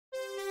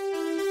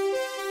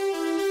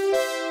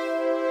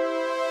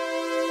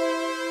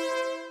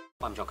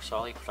I'm John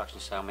Casali, production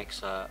sound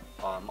mixer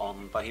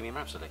on Bohemian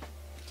Rhapsody.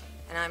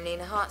 And I'm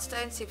Nina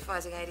Hartstone,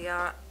 supervising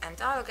ADR and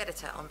dialogue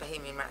editor on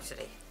Bohemian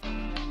Rhapsody.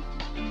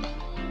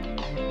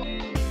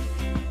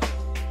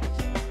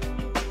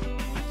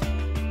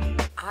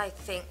 I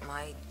think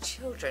my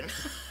children,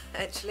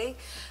 actually.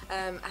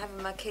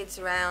 Having my kids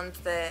around,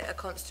 they're a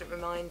constant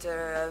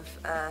reminder of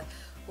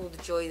all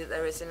the joy that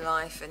there is in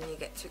life, and you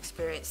get to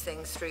experience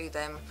things through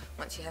them.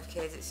 Once you have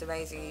kids, it's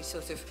amazing. You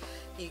sort of,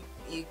 you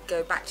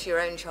go back to your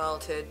own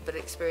childhood, but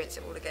experience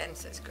it all again,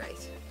 so it's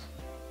great.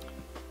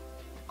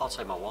 I'd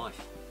say my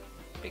wife,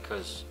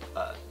 because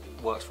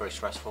work's very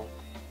stressful,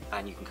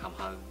 and you can come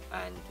home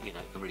and it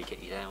can really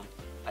get you down.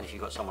 And if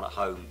you've got someone at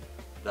home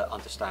that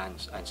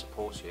understands and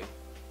supports you,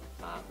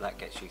 that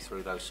gets you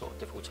through those sort of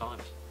difficult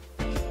times.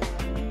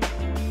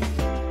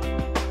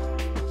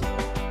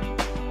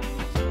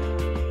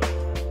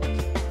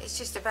 It's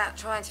just about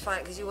trying to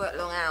find, because you work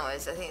long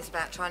hours, I think it's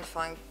about trying to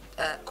find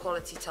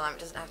quality time. It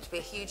doesn't have to be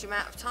a huge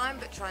amount of time,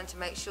 but trying to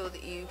make sure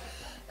that you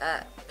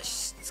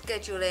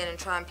schedule in and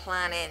try and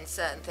plan in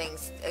certain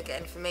things,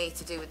 again for me,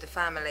 to do with the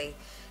family,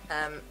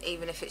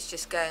 even if it's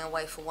just going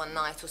away for one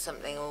night or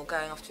something, or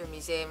going off to a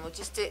museum, or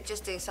just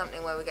doing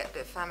something where we get a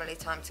bit of family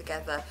time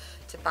together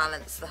to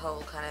balance the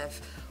whole kind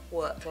of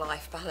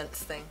work-life balance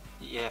thing.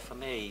 Yeah, for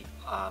me,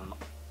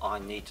 I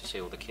need to see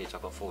all the kids.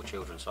 I've got 4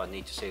 children, so I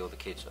need to see all the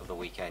kids of the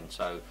weekend.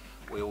 So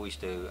we always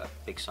do a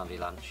big Sunday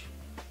lunch.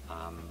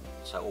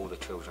 So all the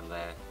children are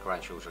there,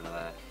 grandchildren are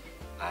there,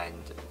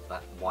 and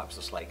that wipes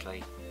the slate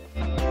clean.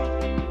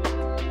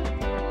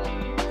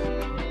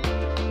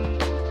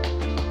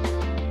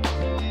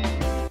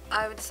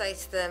 I would say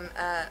to them,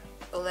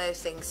 although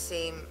things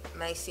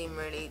may seem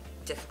really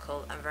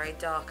difficult and very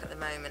dark at the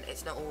moment,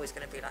 it's not always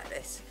going to be like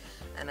this.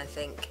 And I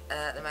think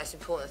the most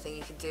important thing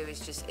you can do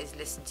is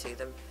listen to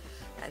them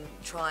and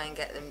try and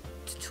get them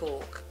to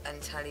talk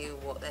and tell you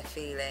what they're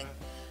feeling,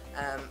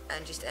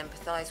 and just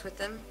empathise with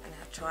them and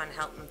try and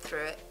help them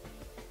through it.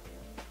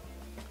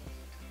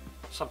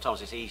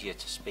 Sometimes it's easier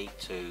to speak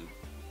to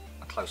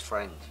a close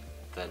friend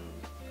than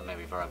a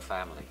member of our own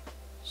family.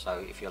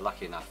 So if you're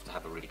lucky enough to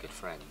have a really good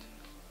friend,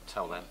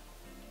 tell them.